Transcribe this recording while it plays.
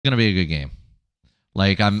Gonna be a good game.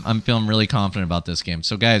 Like, I'm feeling really confident about this game.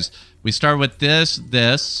 So, guys, we start with this.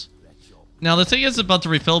 Now, the thing is about the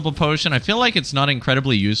refillable potion, I feel like it's not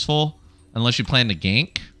incredibly useful unless you plan to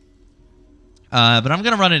gank. But I'm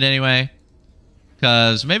gonna run it anyway,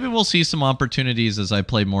 because maybe we'll see some opportunities as I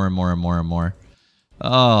play more and more and more and more.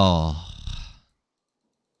 Oh.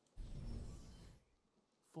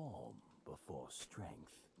 Form before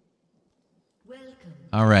strength.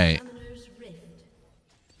 All right.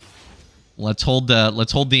 Let's hold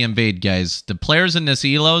the invade, guys. The players in this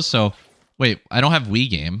elo, so wait, I don't have Wii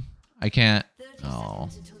game. I can't. Oh.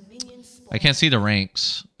 I can't see the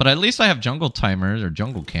ranks, but at least I have jungle timers or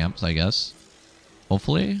jungle camps, I guess.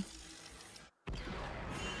 Hopefully.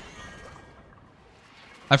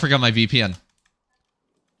 I forgot my VPN.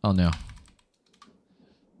 Oh no.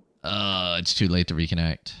 It's too late to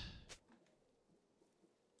reconnect.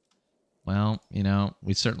 Well, you know,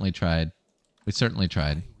 we certainly tried. We certainly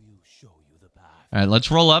tried. All right,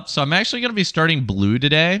 let's roll up. So I'm actually going to be starting blue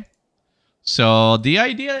today. So the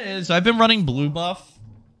idea is I've been running blue buff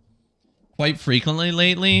quite frequently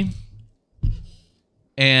lately.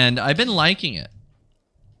 And I've been liking it.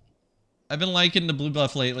 I've been liking the blue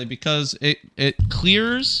buff lately because it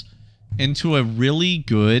clears into a really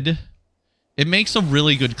good... It makes a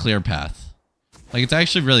really good clear path. Like, it's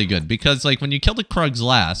actually really good. Because, like, when you kill the Krugs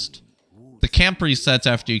last, the camp resets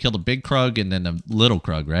after you kill the big Krug and then the little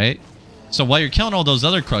Krug, right? So while you're killing all those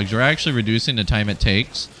other Krugs, you're actually reducing the time it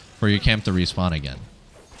takes for your camp to respawn again.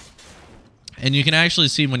 And you can actually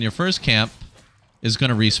see when your first camp is going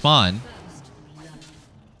to respawn.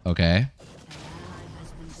 Okay.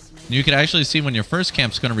 You can actually see when your first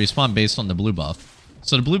camp's going to respawn based on the blue buff.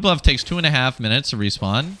 So the blue buff takes 2.5 minutes to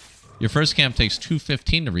respawn. Your first camp takes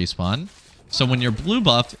 2:15 to respawn. So when your blue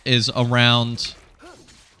buff is around...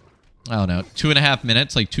 I don't know, 2.5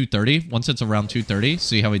 minutes, like 2:30. Once it's around 2:30,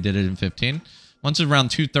 see how we did it in 15? Once it's around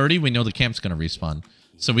 2:30, we know the camp's going to respawn.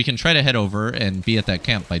 So we can try to head over and be at that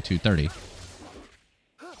camp by 2:30.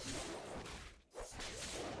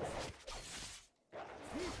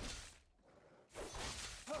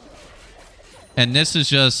 And this is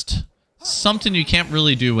just something you can't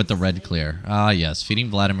really do with the red clear. Ah, yes, feeding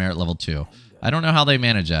Vladimir at level 2. I don't know how they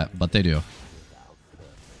manage that, but they do.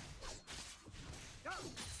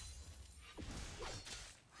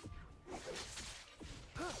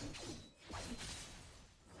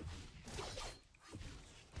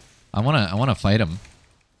 I wanna fight him.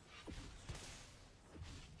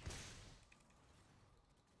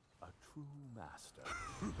 A true master.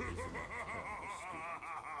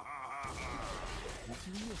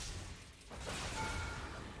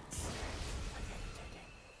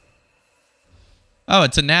 Oh,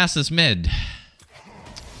 it's a Nasus mid.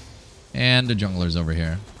 And the jungler's over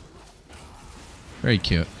here. Very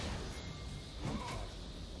cute.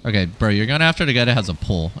 Okay, bro, you're going after the guy that has a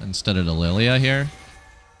pull instead of the Lilia here.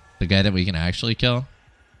 The guy that we can actually kill.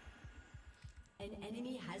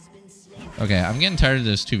 Okay, I'm getting tired of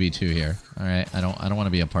this 2v2 here. Alright, I don't want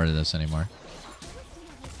to be a part of this anymore.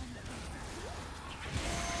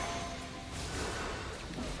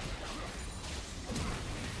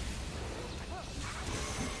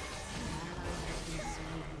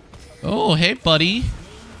 Oh, hey, buddy.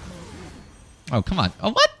 Oh, come on.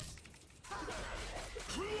 Oh, what?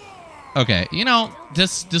 Okay, you know,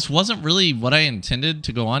 this wasn't really what I intended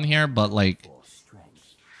to go on here, but, like,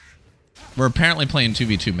 we're apparently playing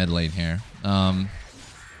 2v2 mid lane here.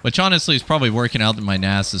 Which, honestly, is probably working out in my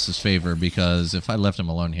Nasus's favor, because if I left him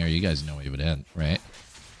alone here, you guys know he would end, right?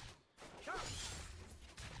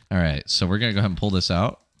 Alright, so we're going to go ahead and pull this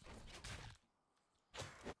out.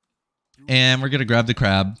 And we're going to grab the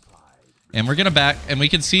crab. And we're going to back, and we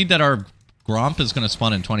can see that our Gromp is going to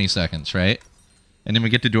spawn in 20 seconds, right? And then we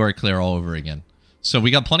get to do our clear all over again. So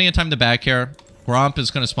we got plenty of time to back here. Gromp is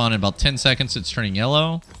going to spawn in about 10 seconds. It's turning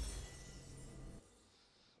yellow.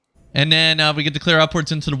 And then we get to clear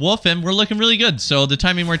upwards into the wolf, and we're looking really good. So the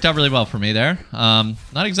timing worked out really well for me there.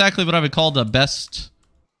 Not exactly what I would call the best,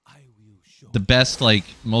 like,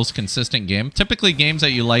 most consistent game. Typically, games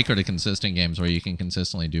that you like are the consistent games where you can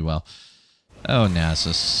consistently do well. Oh,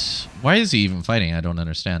 Nasus. Why is he even fighting? I don't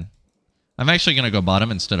understand. I'm actually going to go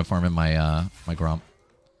bottom instead of farming my my Gromp.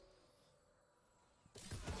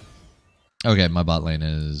 Okay, my bot lane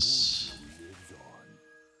is...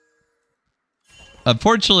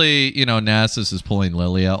 Unfortunately, you know, Nasus is pulling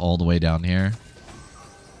Lilia all the way down here.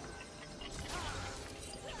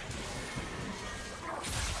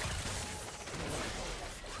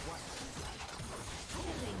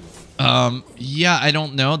 Yeah, I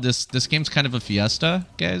don't know. This game's kind of a fiesta,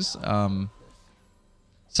 guys.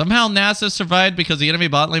 Somehow Nasus survived because the enemy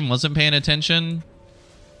bot lane wasn't paying attention.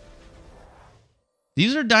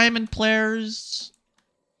 These are diamond players.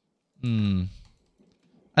 I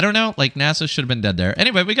don't know. Like, NASA should have been dead there.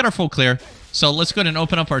 Anyway, we got our full clear. So let's go ahead and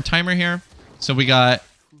open up our timer here. So we got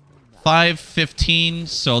 5:15.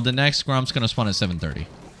 So the next Gromp's going to spawn at 7:30.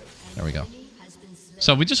 There we go.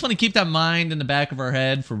 So we just want to keep that in mind in the back of our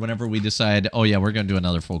head for whenever we decide, oh yeah, we're going to do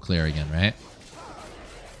another full clear again, right?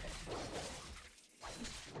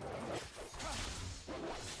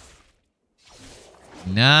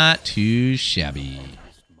 Not too shabby.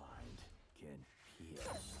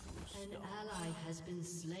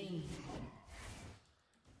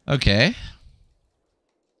 Okay.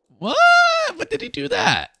 What? What did he do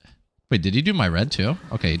that? Wait, did he do my red too?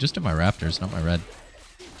 Okay, he just did my raptors, not my red.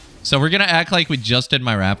 So we're going to act like we just did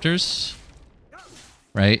my raptors.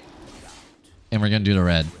 Right? And we're going to do the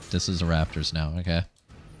red. This is the raptors now, okay?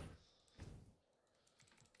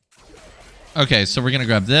 Okay, so we're going to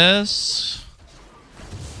grab this.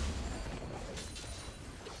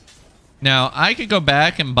 Now, I could go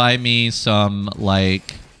back and buy me some,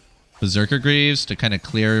 like, Berserker Greaves to kind of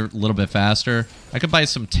clear a little bit faster. I could buy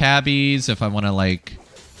some Tabbies if I want to, like,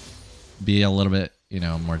 be a little bit, you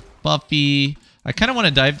know, more buffy. I kind of want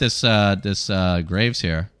to dive this Graves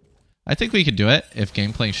here. I think we could do it if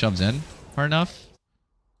gameplay shoves in hard enough.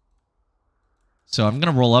 So I'm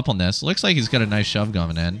going to roll up on this. Looks like he's got a nice shove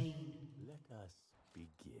going in.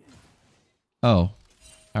 Oh.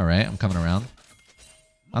 Alright, I'm coming around.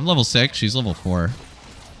 I'm level 6. She's level 4.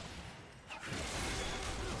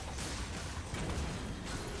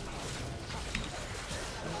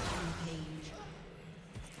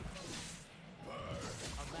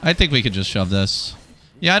 I think we could just shove this.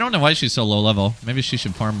 Yeah, I don't know why she's so low level. Maybe she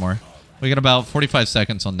should farm more. We got about 45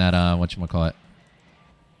 seconds on that, whatchamacallit.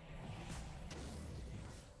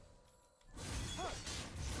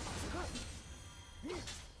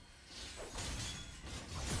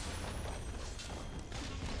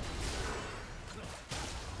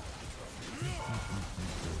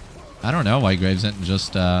 I don't know why Graves didn't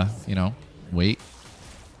just, you know, wait.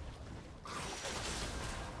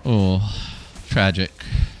 Oh, tragic.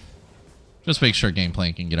 Just make sure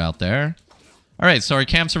gameplay can get out there. All right, so our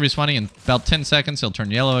camps are respawning in about 10 seconds. He'll turn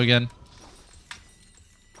yellow again.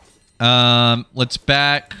 Let's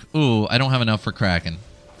back. Ooh, I don't have enough for Kraken.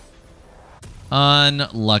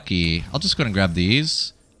 Unlucky. I'll just go and grab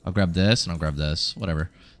these. I'll grab this and I'll grab this. Whatever.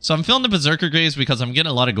 So I'm filling the Berserker Graves because I'm getting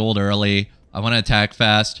a lot of gold early. I want to attack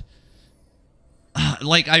fast.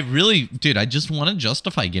 Like, I really... Dude, I just want to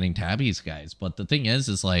justify getting Tabbies, guys. But the thing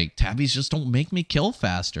is like, Tabbies just don't make me kill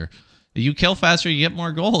faster. If you kill faster, you get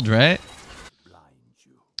more gold, right?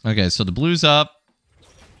 Okay, so the blue's up.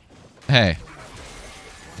 Hey.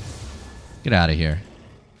 Get out of here.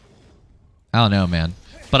 I don't know, man.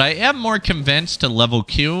 But I am more convinced to level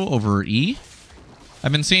Q over E.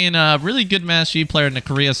 I've been seeing a really good Mass G player in the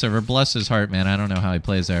Korea server. Bless his heart, man. I don't know how he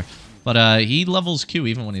plays there. But he levels Q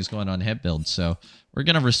even when he's going on hit builds. So we're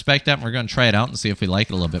going to respect that and we're going to try it out and see if we like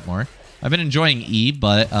it a little bit more. I've been enjoying E,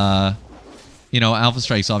 but, you know, Alpha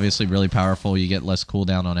Strike's obviously really powerful. You get less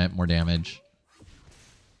cooldown on it, more damage.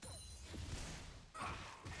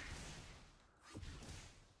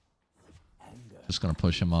 Just going to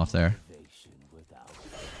push him off there.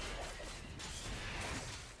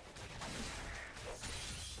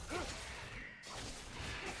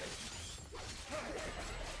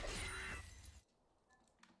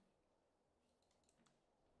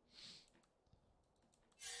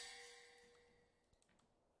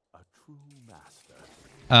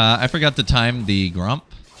 I forgot the time the Grump,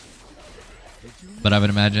 but I would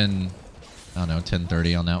imagine, I don't know,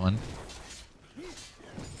 10:30 on that one.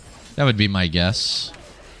 That would be my guess.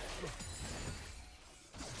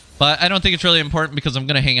 But I don't think it's really important because I'm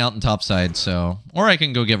going to hang out in topside, so... Or I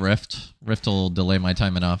can go get Rift. Rift will delay my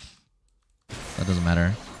time enough. That doesn't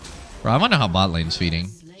matter. Bro, I want to know how bot lane's feeding.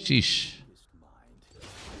 Sheesh.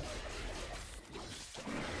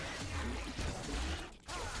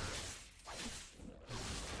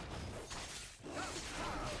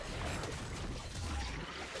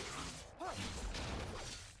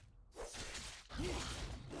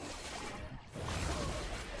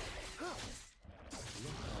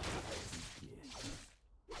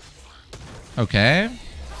 Okay.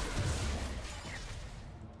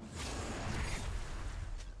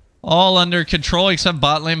 All under control except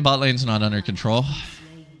bot lane. Bot lane's not under control. Do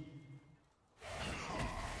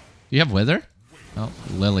you have Wither? Oh,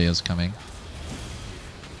 Lily is coming.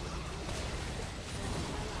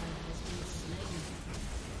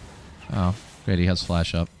 Oh, great. He has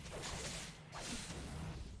flash up.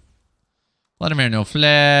 Vladimir, no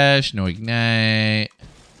flash, no ignite.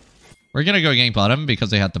 We're going to go gank bottom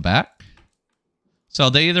because they had the back. So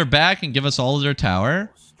they either back and give us all of their tower,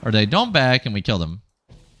 or they don't back and we kill them.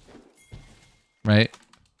 Right?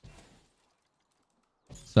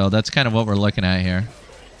 So that's kind of what we're looking at here.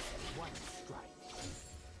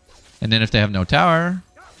 And then if they have no tower,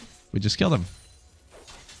 we just kill them.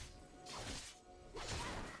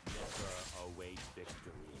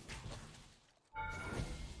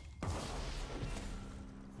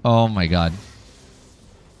 Oh my god.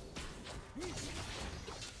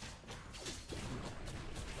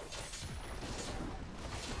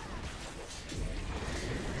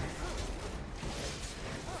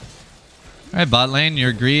 Alright, bot lane,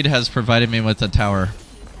 your greed has provided me with a tower.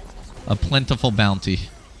 A plentiful bounty.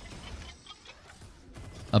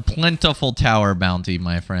 A plentiful tower bounty,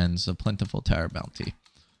 my friends. A plentiful tower bounty.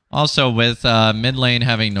 Also, with mid lane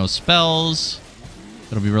having no spells,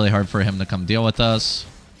 it'll be really hard for him to come deal with us.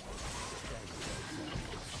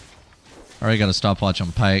 Alright, got a stopwatch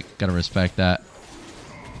on Pike. Gotta respect that.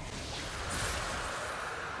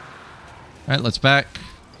 Alright, let's back.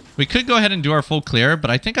 We could go ahead and do our full clear,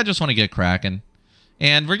 but I think I just want to get cracking.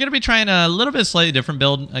 And we're going to be trying a little bit slightly different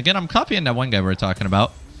build. Again, I'm copying that one guy we were talking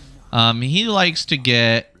about. He likes to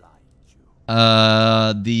get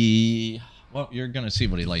the... Well, you're going to see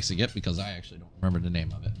what he likes to get because I actually don't remember the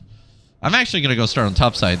name of it. I'm actually going to go start on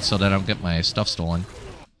top side so that I don't get my stuff stolen.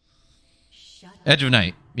 Edge of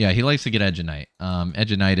Night. Yeah, he likes to get Edge of Night.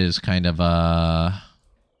 Edge of Night is kind of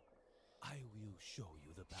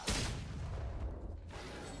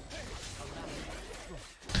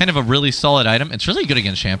kind of a really solid item. It's really good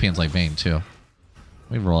against champions like Vayne, too.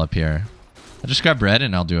 Let me roll up here. I'll just grab red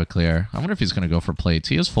and I'll do a clear. I wonder if he's going to go for plates.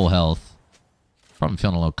 He has full health. Probably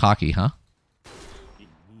feeling a little cocky, huh?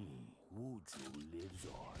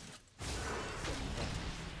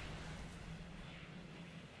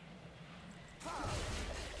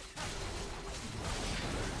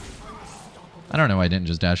 I don't know why I didn't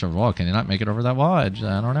just dash over the wall. Can you not make it over that wall? I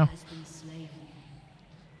don't know.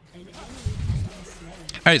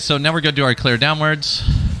 Alright, so now we're going to do our clear downwards.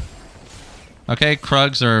 Okay,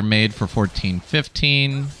 Krugs are made for 14,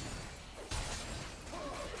 15.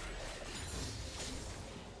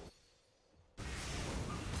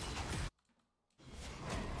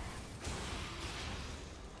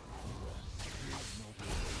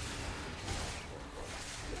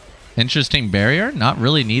 Interesting barrier. Not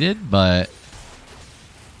really needed, but...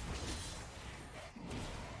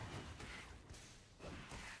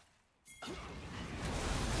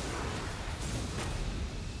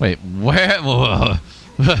 Wait, where?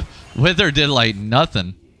 Wither did like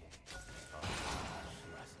nothing.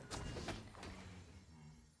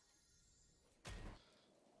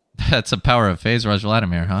 That's the power of Phase Rush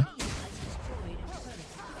Vladimir, huh?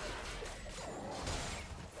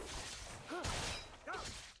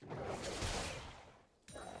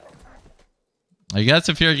 I guess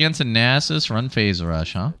if you're against a Nasus, run Phase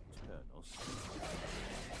Rush, huh?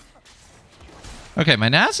 Okay, my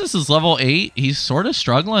Nasus is level 8. He's sort of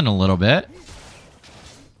struggling a little bit.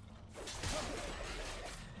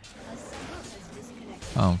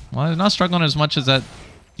 Oh, well, he's not struggling as much as that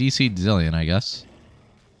DC Zillion, I guess.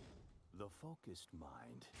 The focused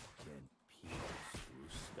mind can pierce through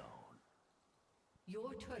stone.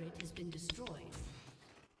 Your turret has been destroyed.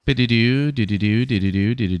 Bididoo, dididoo,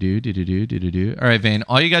 dididoo, dididoo, dididoo, dididoo. All right, Vayne.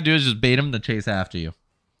 All you gotta do is just bait him to chase after you.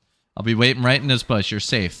 I'll be waiting right in this bush. You're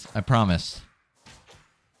safe. I promise.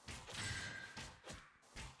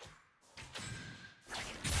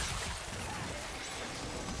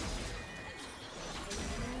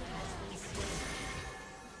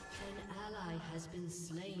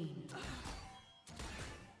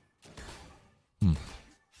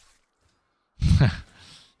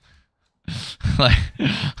 Like,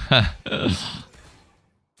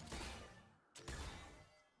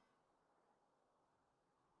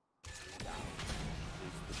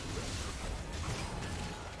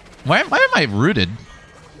 why am I rooted?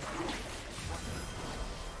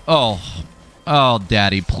 Oh,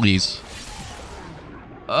 Daddy, please.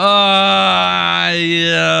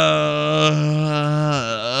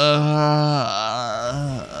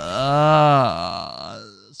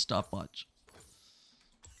 Stopwatch.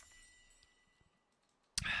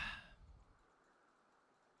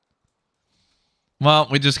 Well,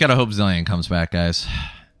 we just gotta hope Zillion comes back, guys.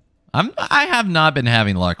 I have not been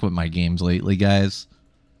having luck with my games lately, guys.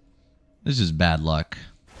 This is bad luck.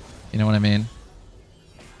 You know what I mean?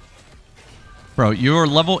 Bro, you're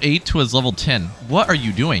level 8 to his level 10. What are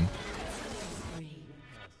you doing?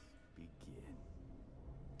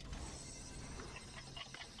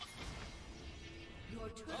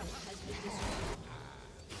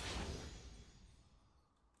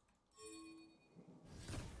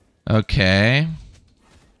 Okay.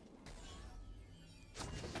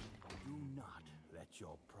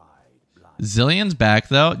 Zillion's back,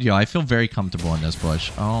 though. Yo, I feel very comfortable in this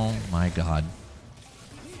bush. Oh, my God.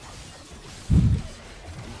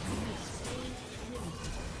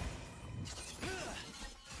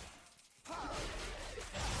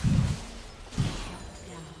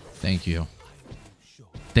 Thank you.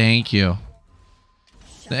 Thank you.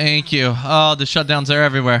 Thank you. Oh, the shutdowns are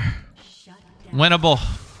everywhere. Winnable.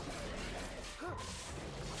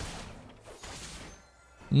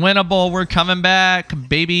 Winnable. We're coming back,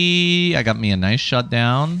 baby. I got me a nice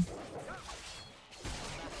shutdown.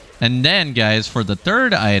 And then, guys, for the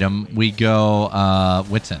third item, we go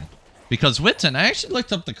Whitsun. Because Whitsun, I actually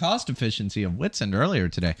looked up the cost efficiency of Whitsun earlier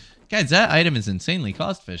today. Guys, that item is insanely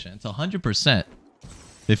cost efficient. It's 100%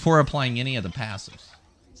 before applying any of the passives.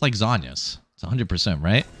 It's like Zanya's. It's 100%,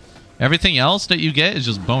 right? Everything else that you get is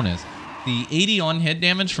just bonus. The 80 on-hit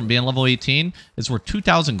damage from being level 18 is worth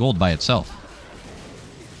 2,000 gold by itself.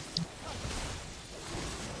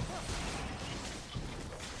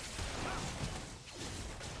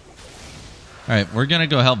 Alright, we're gonna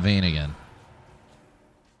go help Vayne again.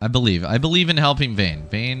 I believe in helping Vayne.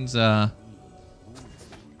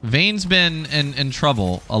 Vayne's been in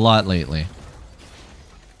trouble a lot lately.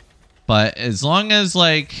 But as long as,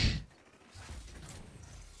 like...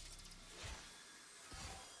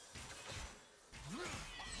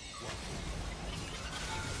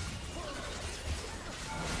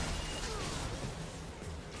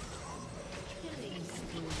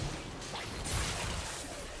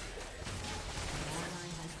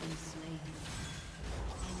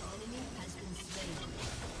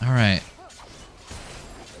 Alright.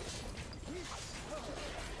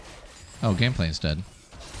 Oh, gameplay instead.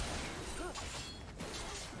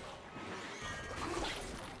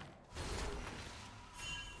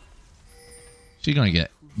 She's gonna get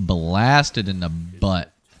blasted in the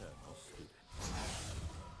butt.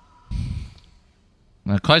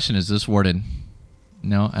 The question is this warded?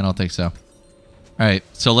 No, I don't think so. Alright,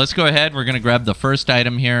 so let's go ahead. We're gonna grab the first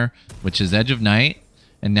item here, which is Edge of Night.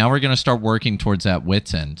 And now we're going to start working towards that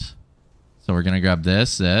wit's end. So we're going to grab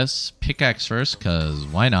this. Pickaxe first, because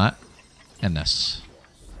why not? And this.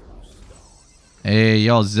 Hey,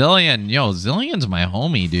 yo, Zillion. Yo, Zillion's my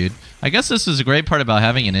homie, dude. I guess this is a great part about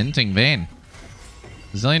having an inting Vayne.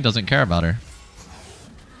 Zillion doesn't care about her.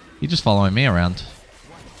 He's just following me around.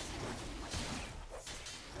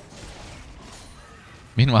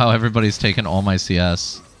 Meanwhile, everybody's taking all my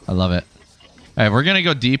CS. I love it. Alright, we're going to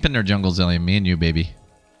go deep in their jungle, Zillion. Me and you, baby.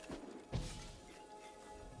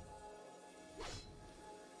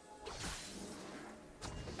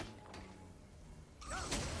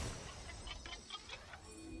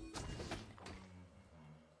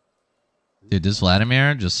 Dude, this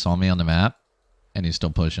Vladimir just saw me on the map, and he's still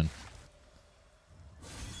pushing.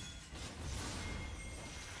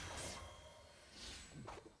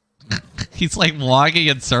 He's like walking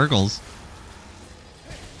in circles.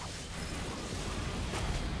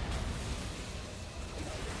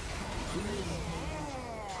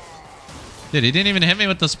 Dude, he didn't even hit me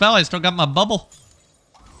with the spell. I still got my bubble.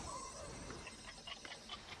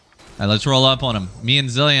 Alright, let's roll up on him. Me and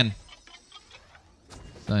Zillion.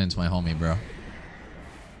 Zillion's my homie, bro.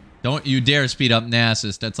 Don't you dare speed up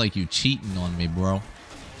Nasus. That's like you cheating on me, bro.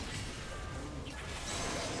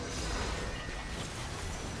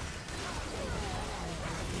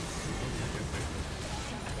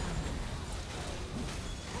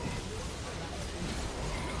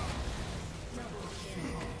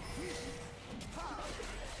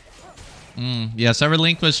 Yes, I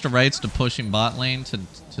relinquished the rights to pushing bot lane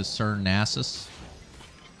to Sir Nasus.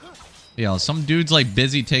 Yeah, some dude's like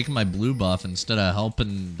busy taking my blue buff instead of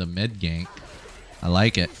helping the mid gank. I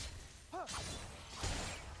like it.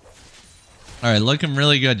 Alright, looking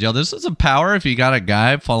really good. Yo, this is a power if you got a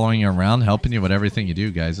guy following you around, helping you with everything you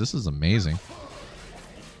do, guys. This is amazing.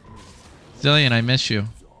 Zillion, I miss you.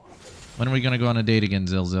 When are we going to go on a date again,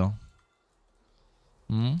 Zil?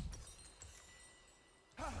 Hmm?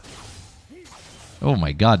 Oh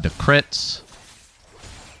my god, the crits.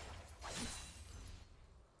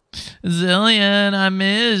 Zillion, I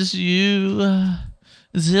miss you.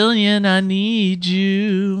 Zillion, I need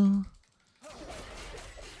you.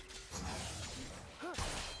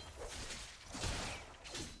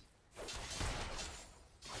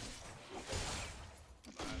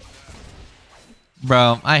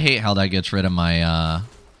 Bro, I hate how that gets rid of my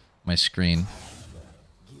my screen.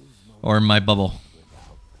 Or my bubble.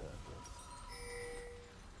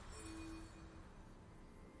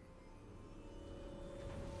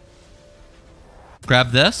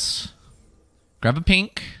 Grab this. Grab a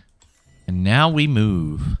pink. And now we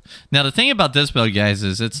move. Now, the thing about this build, guys,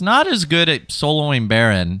 is it's not as good at soloing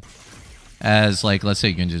Baron as, like, let's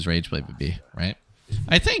say Gunja's Rage Blade would be, right?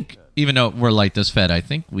 I think, even though we're like this fed, I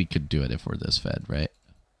think we could do it if we're this fed, right?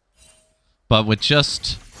 But with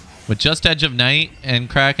just Edge of Night and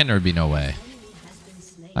Kraken, there'd be no way.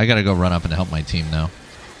 I gotta go run up and help my team now.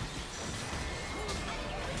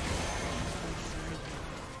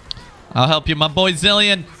 I'll help you, my boy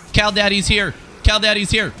Zillion. Cal Daddy's here. Cal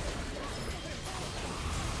Daddy's here.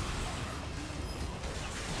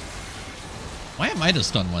 Why am I the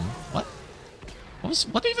stun one? What?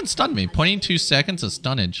 What even stunned me? 0.2 seconds of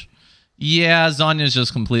stunnage. Yeah, Zonya's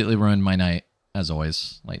just completely ruined my night. As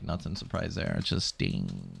always. Like, nothing surprised there. It's just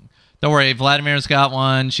ding. Don't worry, Vladimir's got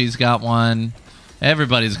one. She's got one.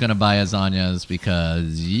 Everybody's gonna buy a Zonya's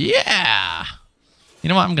because, yeah! You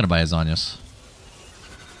know what? I'm gonna buy a Zonya's.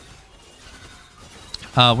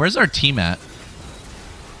 Where's our team at?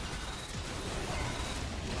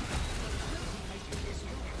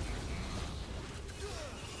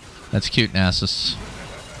 That's cute, Nasus.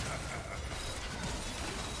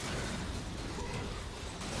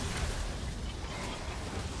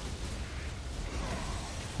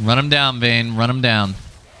 Run him down, Vayne. Run him down.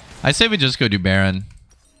 I say we just go do Baron.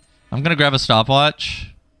 I'm gonna grab a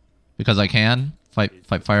stopwatch because I can fight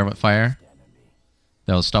fire with fire.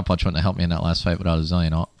 That was stopwatch wouldn't have helped me in that last fight without a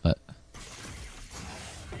Zillion ult, but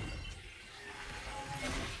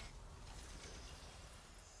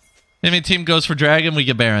enemy team goes for Dragon, we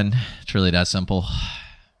get Baron. It's really that simple.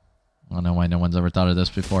 I don't know why no one's ever thought of this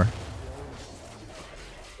before.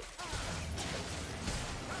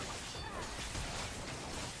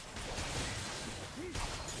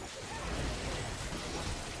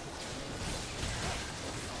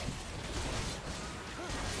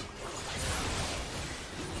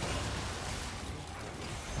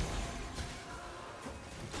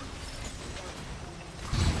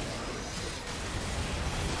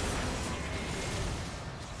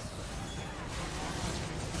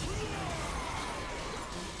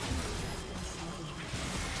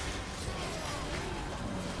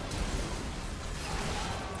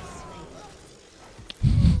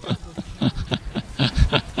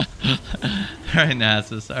 Alright,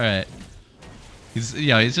 Nasus. Alright. He's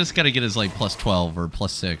just got to get his, like, plus 12 or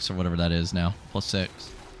plus 6 or whatever that is now. Plus 6.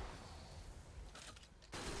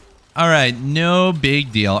 Alright, no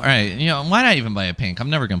big deal. Alright, you know, why not even buy a pink? I'm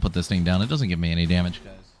never going to put this thing down. It doesn't give me any damage,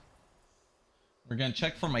 guys. We're going to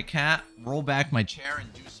check for my cat, roll back my chair,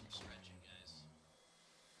 and do some stretching, guys.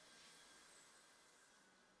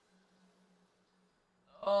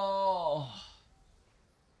 Oh...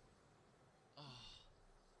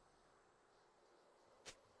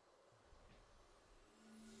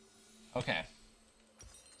 Okay.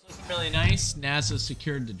 So it's really nice. NASA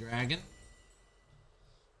secured the dragon.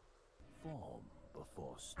 Form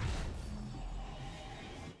before storm.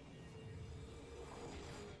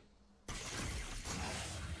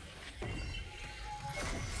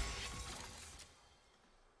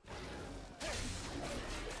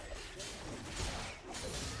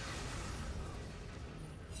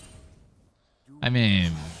 I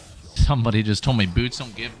mean, somebody just told me boots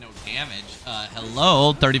don't give no damage.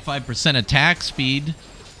 Hello, 35% attack speed.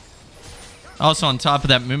 Also, on top of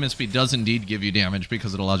that, movement speed does indeed give you damage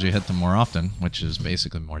because it allows you to hit them more often, which is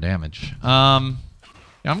basically more damage. Yeah,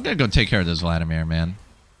 I'm gonna go take care of this Vladimir, man.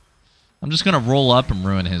 I'm just gonna roll up and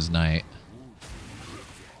ruin his night.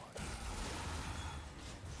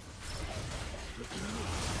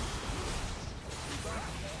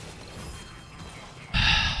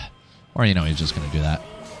 Or, you know, he's just gonna do that.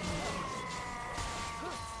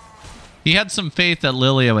 He had some faith that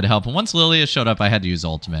Lilia would help. And once Lilia showed up, I had to use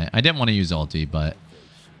ultimate. I didn't want to use ulti, but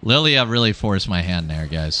Lilia really forced my hand there,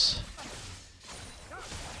 guys.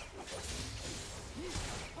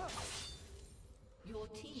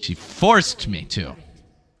 She forced me to.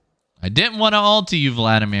 I didn't want to ulti you,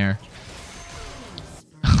 Vladimir.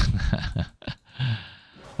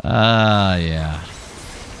 Yeah.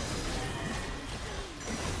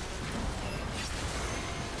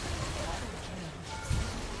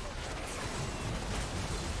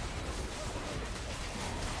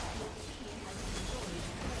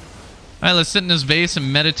 Alright, let's sit in this base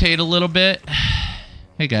and meditate a little bit.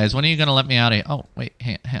 Hey guys, when are you gonna let me out of here? Oh, wait,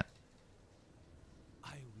 hand.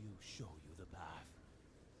 I will show you the path.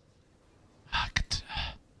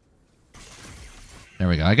 There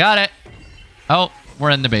we go. I got it. Oh,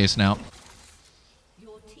 we're in the base now.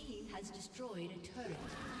 Your team has destroyed a turret.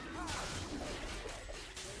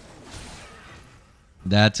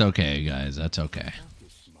 That's okay, guys. That's okay.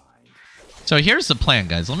 So here's the plan,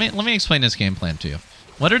 guys. Let me explain this game plan to you.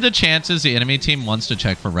 What are the chances the enemy team wants to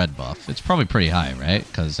check for red buff? It's probably pretty high, right?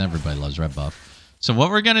 Because everybody loves red buff. So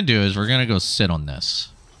what we're going to do is we're going to go sit on this.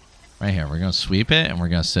 Right here. We're going to sweep it, and we're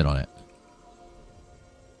going to sit on it.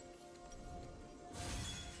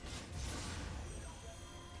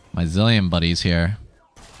 My zillion buddies here.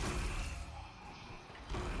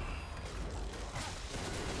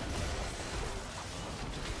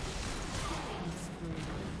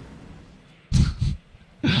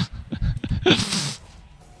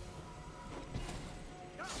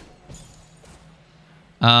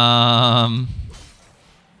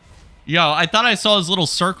 Yo, I thought I saw his little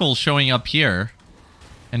circle showing up here,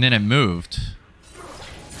 and then it moved.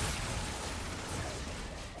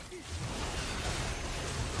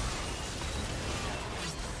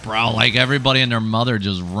 Bro, like everybody and their mother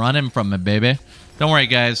just running from it, baby. Don't worry,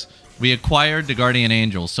 guys. We acquired the Guardian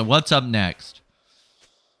Angel, so what's up next?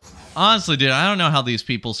 Honestly, dude, I don't know how these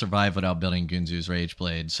people survive without building Gunzu's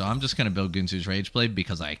Rageblade, so I'm just going to build Gunzu's Rageblade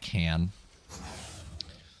because I can.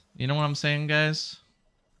 You know what I'm saying, guys?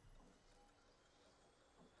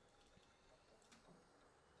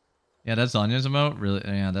 Yeah, that Zanya's emote really.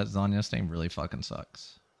 Yeah, that Zanya's thing really fucking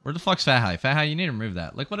sucks. Where the fuck's Fat High? Fat High, you need to remove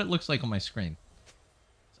that. Look what it looks like on my screen.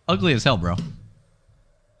 It's ugly as hell, bro.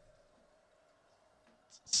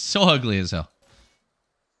 It's so ugly as hell.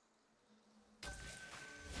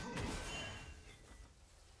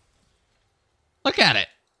 Look at it.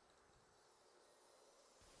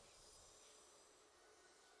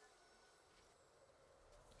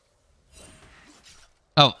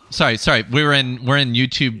 Oh, sorry. We're in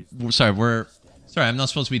YouTube. Sorry, I'm not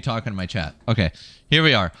supposed to be talking to my chat. Okay, here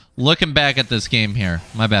we are. Looking back at this game here.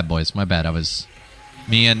 My bad, boys. My bad. I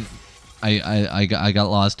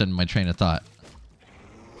got lost in my train of thought.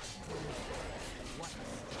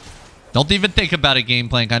 Don't even think about it, Game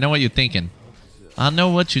Plank. I know what you're thinking. I know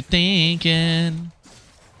what you're thinking.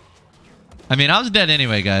 I mean, I was dead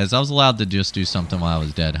anyway, guys. I was allowed to just do something while I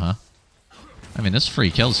was dead, huh? I mean, there's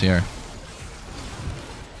free kills here.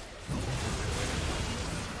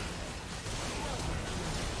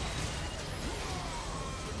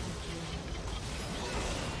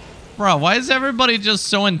 Bro, why is everybody just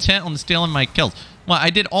so intent on stealing my kills? Well, I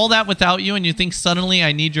did all that without you, and you think suddenly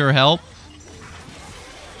I need your help?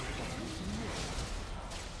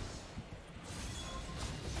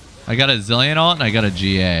 I got a Zillion ult, and I got a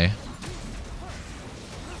GA.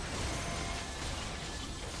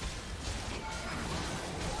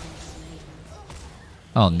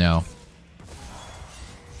 Oh, no.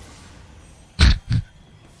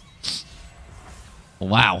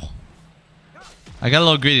 Wow. I got a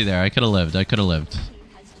little greedy there. I could have lived. Your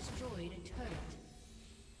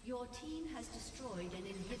team has destroyed an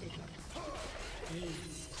inhibitor.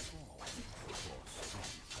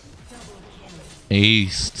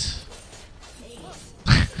 Aced.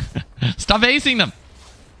 Stop acing them.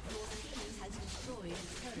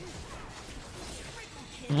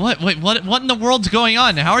 What? Wait, what in the world's going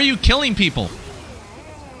on? How are you killing people?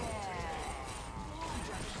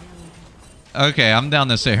 Okay, I'm down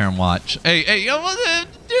to sit here and watch. Hey,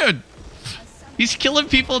 dude! He's killing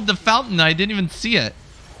people at the fountain. I didn't even see it.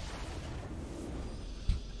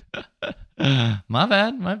 My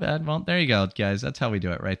bad. Well, there you go, guys. That's how we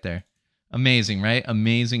do it right there. Amazing, right?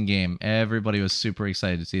 Amazing game. Everybody was super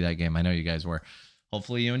excited to see that game. I know you guys were.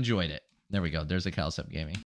 Hopefully you enjoyed it. There we go. There's a Cowsep Gaming.